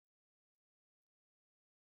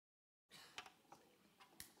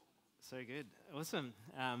So good. Awesome.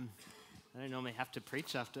 I don't normally have to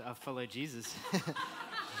preach after I follow Jesus.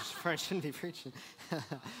 Probably shouldn't be preaching.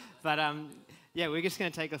 But yeah, we're just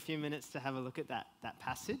going to take a few minutes to have a look at that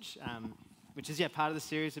passage, which is part of the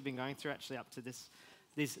series we've been going through actually up to these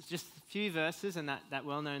just a few verses and that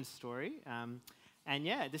well-known story. And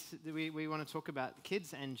yeah, we want to talk about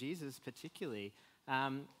kids and Jesus particularly.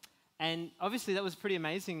 And obviously that was a pretty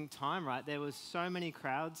amazing time, right? There was so many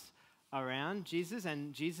crowds around Jesus,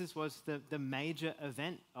 and Jesus was the major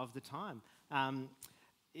event of the time.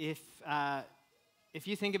 If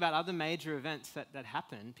you think about other major events that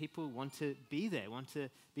happen, people want to be there, want to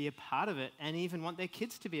be a part of it, and even want their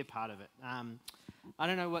kids to be a part of it. I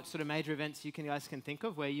don't know what sort of major events you guys can think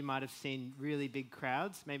of where you might have seen really big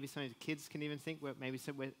crowds. Maybe some of the kids can even think where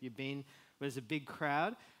you've been where there's a big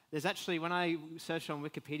crowd. There's actually, when I searched on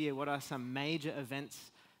Wikipedia, what are some major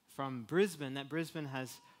events from Brisbane that Brisbane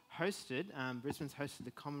has hosted. Brisbane's hosted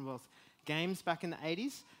the Commonwealth Games back in the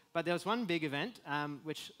 80s. But there was one big event,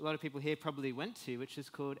 which a lot of people here probably went to, which is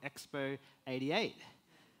called Expo 88.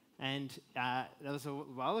 And that was a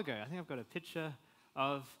while ago. I think I've got a picture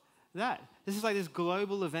of that. This is like this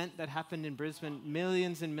global event that happened in Brisbane,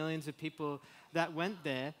 millions and millions of people that went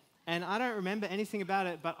there. And I don't remember anything about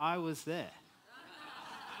it, but I was there.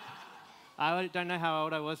 I don't know how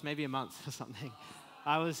old I was, maybe a month or something.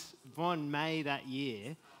 I was born May that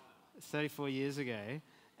year, 34 years ago,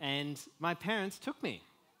 and my parents took me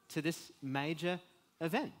to this major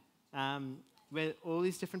event where all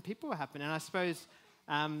these different people were happening. And I suppose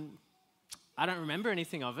I don't remember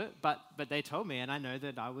anything of it, but they told me, and I know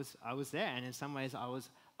that I was there, and in some ways I was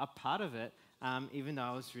a part of it, even though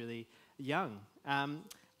I was really young.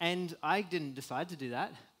 And I didn't decide to do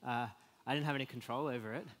that. I didn't have any control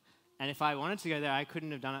over it. And if I wanted to go there, I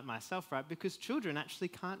couldn't have done it myself, right? Because children actually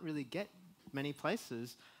can't really get many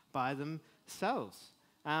places by themselves.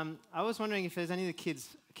 I was wondering if there's any of the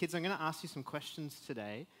kids, I'm going to ask you some questions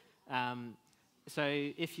today. So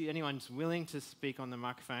if anyone's willing to speak on the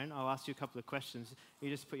microphone, I'll ask you a couple of questions. You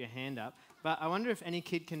just put your hand up. But I wonder if any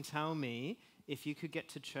kid can tell me if you could get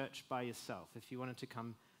to church by yourself, if you wanted to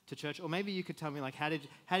come to church. Or maybe you could tell me, like, how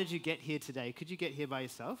did you get here today? Could you get here by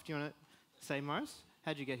yourself? Do you want to say, Morris?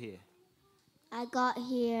 How'd you get here? I got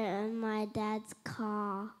here in my dad's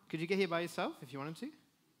car. Could you get here by yourself if you wanted to?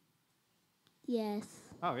 Yes.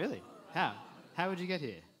 Oh, really? How? How would you get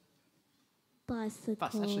here? Bicycle.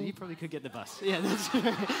 Bus. Actually, you probably could get the bus. Yeah, that's true.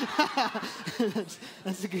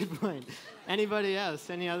 that's a good point. Anybody else?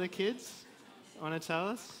 Any other kids want to tell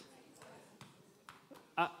us?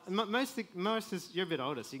 You're a bit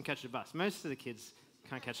older, so you can catch the bus. Most of the kids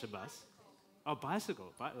can't catch the bus. Oh,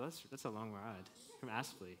 bicycle. That's a long ride from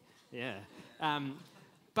Aspley. Yeah.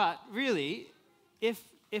 But really, if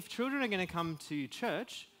children are going to come to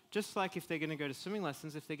church, just like if they're going to go to swimming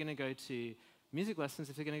lessons, if they're going to go to music lessons,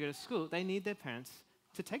 if they're going to go to school, they need their parents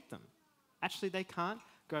to take them. Actually, they can't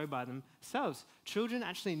go by themselves. Children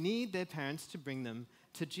actually need their parents to bring them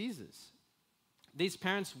to Jesus. These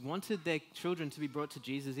parents wanted their children to be brought to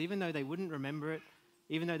Jesus, even though they wouldn't remember it,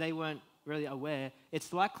 even though they weren't really aware.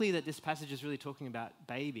 It's likely that this passage is really talking about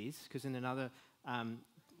babies, because in another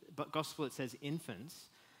gospel it says infants.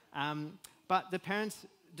 But the parents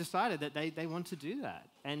decided that they want to do that.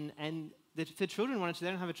 And the children wanted to,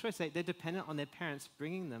 they don't have a choice. They're dependent on their parents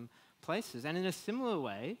bringing them places. And in a similar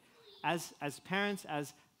way, as parents,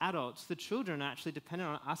 as adults, the children are actually dependent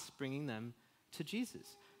on us bringing them to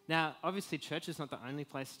Jesus. Now, obviously, church is not the only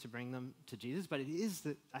place to bring them to Jesus, but it is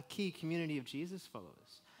a key community of Jesus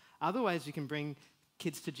followers. Other ways you can bring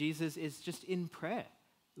kids to Jesus is just in prayer,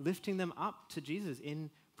 lifting them up to Jesus in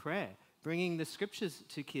prayer. Bringing the scriptures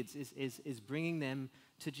to kids is bringing them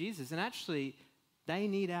to Jesus. And actually, they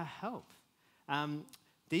need our help.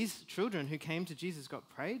 These children who came to Jesus got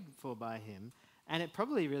prayed for by him, and it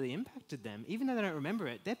probably really impacted them. Even though they don't remember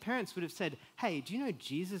it, their parents would have said, hey, do you know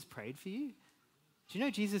Jesus prayed for you? Do you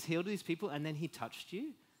know Jesus healed these people and then he touched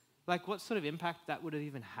you? Like, what sort of impact that would have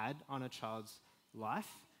even had on a child's life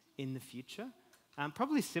in the future?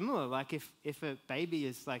 Probably similar, like if a baby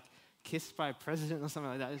is like kissed by a president or something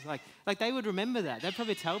like that, it's like they would remember that. They'd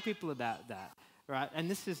probably tell people about that, right? And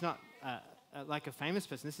this is not like a famous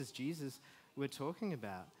person. This is Jesus we're talking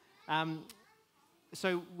about.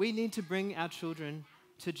 So we need to bring our children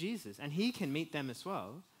to Jesus, and he can meet them as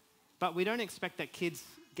well. But we don't expect that kids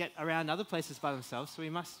get around other places by themselves, so we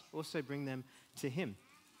must also bring them to him.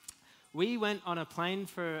 We went on a plane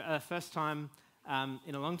for a first time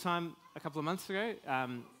in a long time a couple of months ago,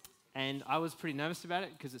 and I was pretty nervous about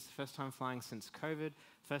it because it's the first time flying since COVID,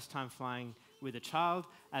 first time flying with a child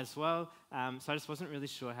as well. So I just wasn't really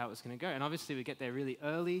sure how it was going to go. And obviously we get there really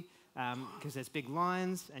early. because there's big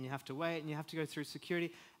lines and you have to wait and you have to go through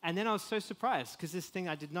security. And then I was so surprised because this thing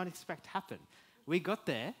I did not expect happened. We got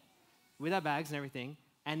there with our bags and everything,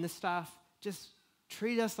 and the staff just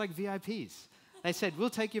treated us like VIPs. They said, we'll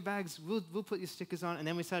take your bags, we'll put your stickers on, and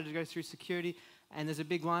then we started to go through security, and there's a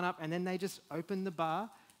big lineup, and then they just opened the bar,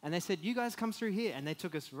 and they said, you guys come through here, and they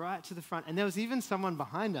took us right to the front, and there was even someone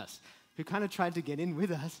behind us who kind of tried to get in with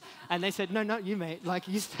us, and they said, no, not you, mate, like,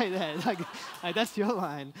 you stay there, like that's your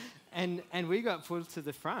line. And we got pulled to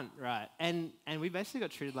the front, right, and we basically got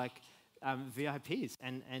treated like VIPs,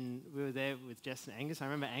 and we were there with Jess and Angus. I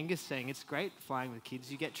remember Angus saying, it's great flying with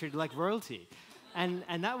kids, you get treated like royalty. And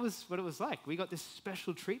that was what it was like. We got this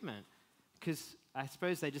special treatment because I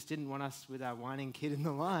suppose they just didn't want us with our whining kid in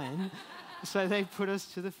the line, so they put us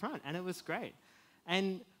to the front, and it was great.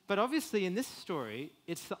 But obviously in this story,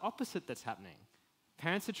 it's the opposite that's happening.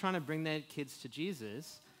 Parents are trying to bring their kids to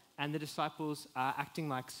Jesus, and the disciples are acting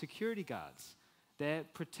like security guards. They're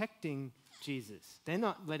protecting Jesus. They're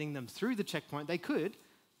not letting them through the checkpoint. They could.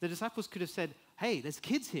 The disciples could have said, hey, there's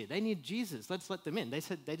kids here. They need Jesus. Let's let them in. They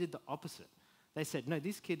did the opposite. They said, no,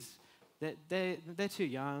 these kids, they're too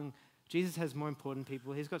young. Jesus has more important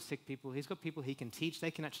people. He's got sick people. He's got people he can teach.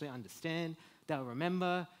 They can actually understand. They'll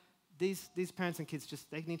remember. These parents and kids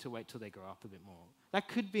they need to wait till they grow up a bit more. That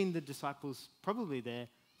could be in the disciples, probably their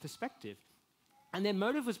perspective. And their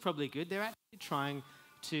motive was probably good. They're actually trying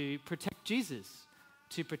to protect Jesus,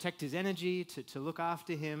 to protect his energy, to look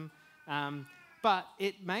after him. But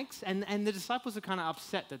it makes, and the disciples are kind of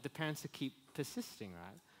upset that the parents keep persisting,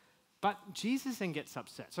 right? But Jesus then gets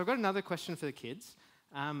upset. So I've got another question for the kids.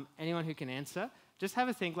 Anyone who can answer, just have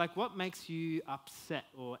a think, like what makes you upset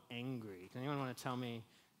or angry? Does anyone want to tell me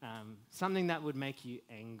something that would make you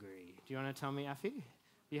angry? Do you want to tell me, Afi?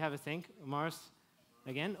 You have a think. Morris,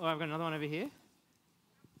 again? Or I've got another one over here. Do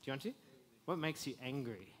you want to? What makes you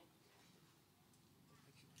angry?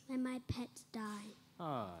 When my pets die.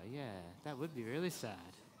 Oh, yeah, that would be really sad.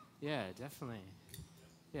 Yeah, definitely.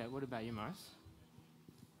 Yeah, what about you, Morris?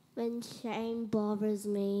 When Shane bothers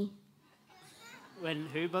me. When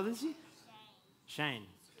who bothers you? Shane.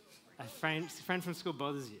 A friend from school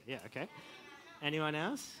bothers you. Yeah, okay. Anyone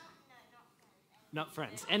else? Not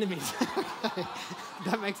friends. Enemies.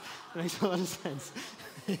 that makes a lot of sense.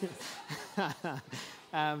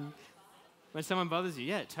 When someone bothers you,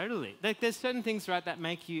 yeah, totally. Like, there's certain things, right, that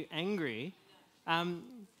make you angry.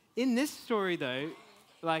 In this story, though,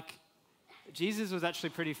 like, Jesus was actually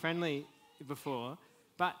pretty friendly before,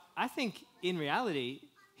 but I think in reality,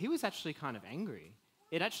 he was actually kind of angry.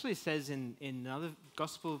 It actually says in another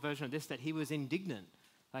gospel version of this that he was indignant.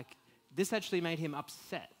 Like, this actually made him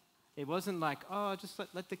upset. It wasn't like, oh, just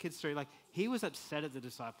let the kids through. Like, he was upset at the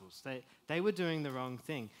disciples. They were doing the wrong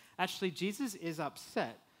thing. Actually, Jesus is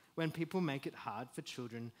upset when people make it hard for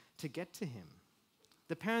children to get to him.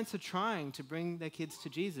 The parents are trying to bring their kids to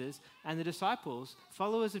Jesus, and the disciples,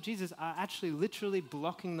 followers of Jesus, are actually literally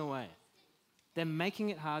blocking the way. They're making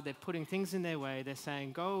it hard. They're putting things in their way. They're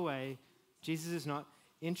saying, go away. Jesus is not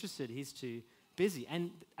interested. He's too busy.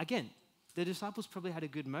 And again, the disciples probably had a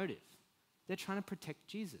good motive. They're trying to protect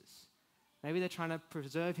Jesus. Maybe they're trying to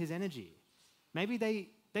preserve his energy. Maybe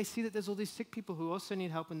they see that there's all these sick people who also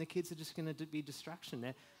need help, and the kids are just going to be distraction.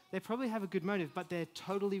 They probably have a good motive, but they're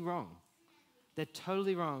totally wrong. They're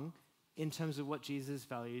totally wrong in terms of what Jesus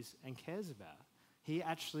values and cares about. He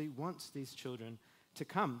actually wants these children to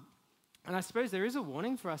come. And I suppose there is a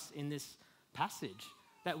warning for us in this passage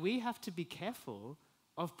that we have to be careful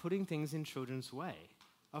of putting things in children's way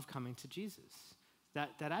of coming to Jesus.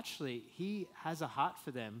 That actually he has a heart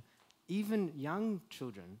for them, even young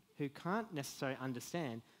children who can't necessarily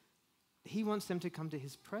understand. He wants them to come to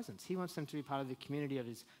his presence. He wants them to be part of the community of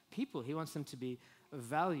his people. He wants them to be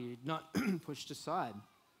valued, not pushed aside.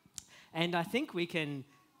 And I think we can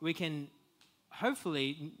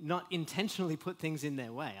hopefully not intentionally put things in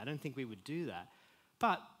their way. I don't think we would do that.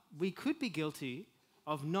 But we could be guilty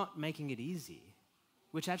of not making it easy,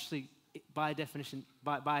 which actually, by definition,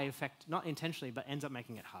 by effect, not intentionally, but ends up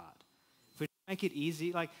making it hard. If we make it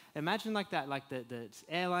easy, like imagine like that, like the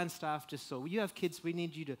airline staff just saw, well, you have kids, we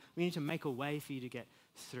need to make a way for you to get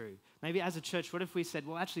through. Maybe as a church, what if we said,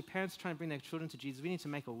 well, actually, parents are trying to bring their children to Jesus. We need to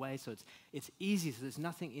make a way so it's easy, so there's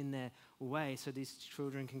nothing in their way, so these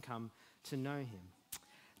children can come to know him.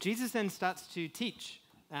 Jesus then starts to teach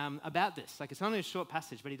about this. Like, it's only a short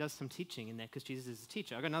passage, but he does some teaching in there because Jesus is a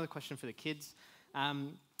teacher. I've got another question for the kids.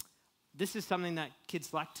 This is something that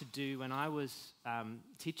kids like to do when I was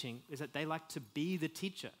teaching, is that they like to be the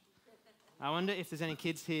teacher. I wonder if there's any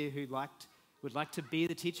kids here who would like to be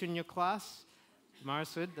the teacher in your class.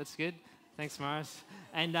 Morris would. That's good. Thanks, Morris.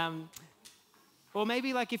 And Or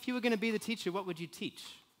maybe like if you were going to be the teacher, what would you teach?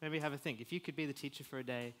 Maybe have a think. If you could be the teacher for a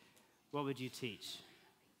day, what would you teach?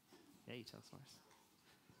 Yeah, you tell us, Morris.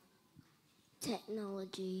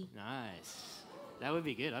 Technology. Nice. That would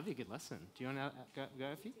be good. That'd be a good lesson. Do you want to go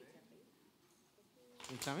Effie?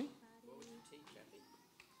 Can you tell me?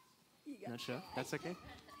 Not sure. That's okay.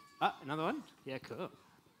 Ah, another one? Yeah, cool.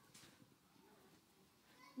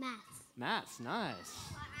 Maths. Maths, nice.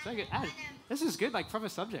 So good. Ah, this is good, like proper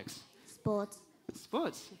subjects. Sports.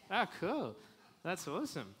 Sports. Ah, cool. That's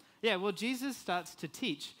awesome. Yeah, well, Jesus starts to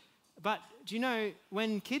teach. But do you know,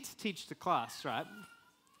 when kids teach the class, right?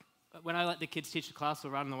 When I let the kids teach the class or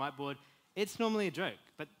write on the whiteboard, it's normally a joke.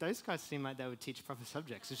 But those guys seem like they would teach proper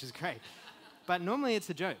subjects, which is great. But normally it's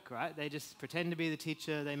a joke, right? They just pretend to be the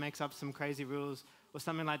teacher. They make up some crazy rules or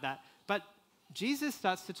something like that. But Jesus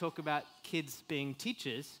starts to talk about kids being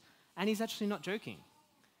teachers, and he's actually not joking.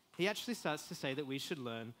 He actually starts to say that we should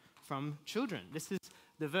learn from children. This is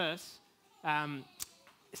the verse.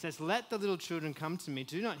 It says, "Let the little children come to me.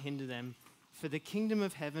 Do not hinder them, for the kingdom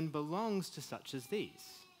of heaven belongs to such as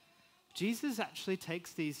these." Jesus actually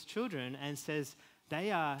takes these children and says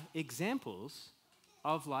they are examples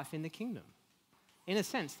of life in the kingdom. In a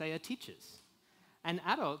sense, they are teachers. And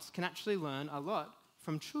adults can actually learn a lot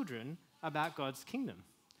from children about God's kingdom.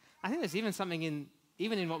 I think there's even something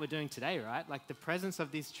even in what we're doing today, right? Like the presence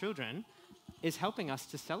of these children is helping us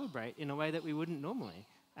to celebrate in a way that we wouldn't normally.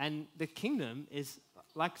 And the kingdom is,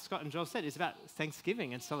 like Scott and Joel said, is about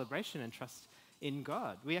thanksgiving and celebration and trust in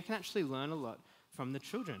God. We can actually learn a lot from the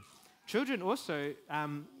children. Children also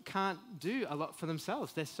can't do a lot for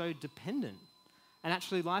themselves. They're so dependent. And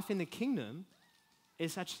actually life in the kingdom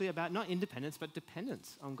is actually about not independence, but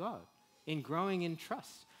dependence on God, in growing in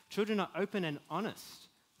trust. Children are open and honest.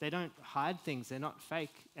 They don't hide things. They're not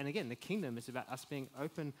fake. And again, the kingdom is about us being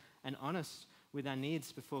open and honest with our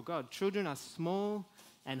needs before God. Children are small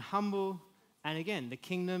and humble. And again, the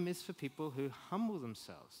kingdom is for people who humble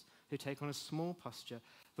themselves, who take on a small posture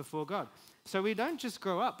before God. So we don't just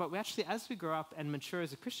grow up, but we actually, as we grow up and mature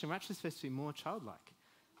as a Christian, we're actually supposed to be more childlike.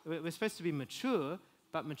 We're supposed to be mature,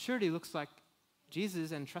 but maturity looks like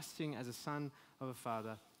Jesus and trusting as a son of a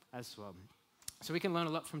father as well. So we can learn a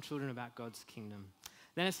lot from children about God's kingdom.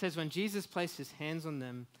 Then it says, when Jesus placed his hands on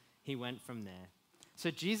them, he went from there.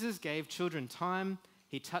 So Jesus gave children time,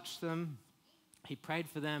 he touched them, he prayed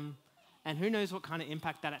for them, and who knows what kind of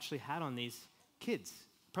impact that actually had on these kids.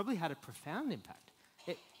 Probably had a profound impact.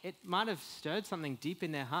 It might have stirred something deep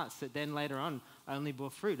in their hearts that then later on only bore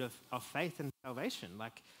fruit of faith and salvation.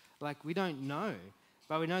 Like we don't know,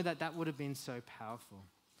 but we know that that would have been so powerful.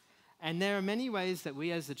 And there are many ways that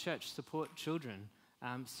we as the church support children,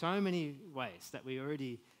 so many ways that we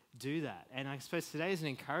already do that. And I suppose today is an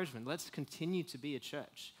encouragement. Let's continue to be a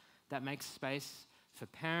church that makes space for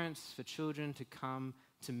parents, for children to come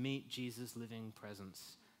to meet Jesus' living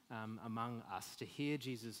presence among us, to hear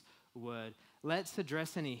Jesus' word. Let's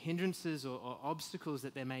address any hindrances or obstacles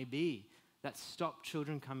that there may be that stop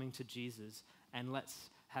children coming to Jesus, and let's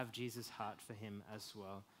have Jesus' heart for him as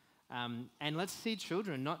well. And let's see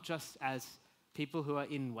children not just as people who are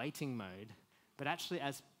in waiting mode, but actually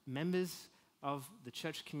as members of the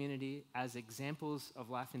church community, as examples of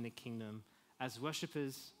life in the kingdom, as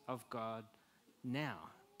worshippers of God now.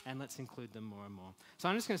 And let's include them more and more. So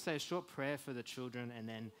I'm just going to say a short prayer for the children, and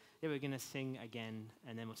then we're going to sing again,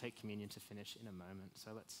 and then we'll take communion to finish in a moment.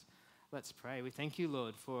 So let's pray. We thank you,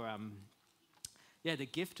 Lord, for the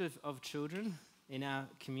gift of children in our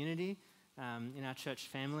community, in our church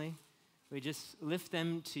family. We just lift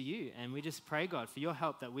them to you, and we just pray, God, for your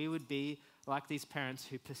help, that we would be like these parents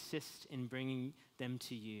who persist in bringing them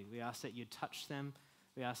to you. We ask that you'd touch them.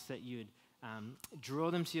 We ask that you'd draw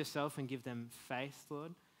them to yourself and give them faith,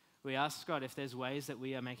 Lord. We ask, God, if there's ways that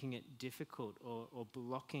we are making it difficult or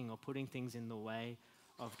blocking or putting things in the way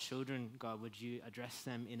of children, God, would you address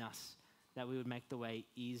them in us, that we would make the way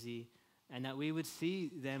easy, and that we would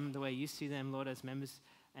see them the way you see them, Lord, as members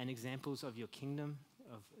and examples of your kingdom.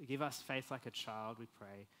 Give us faith like a child, we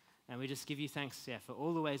pray. And we just give you thanks, for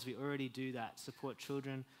all the ways we already do that, support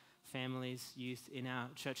children, families, youth in our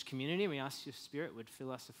church community. We ask your Spirit would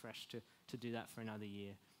fill us afresh to do that for another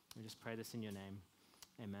year. We just pray this in your name.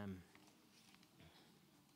 Amen.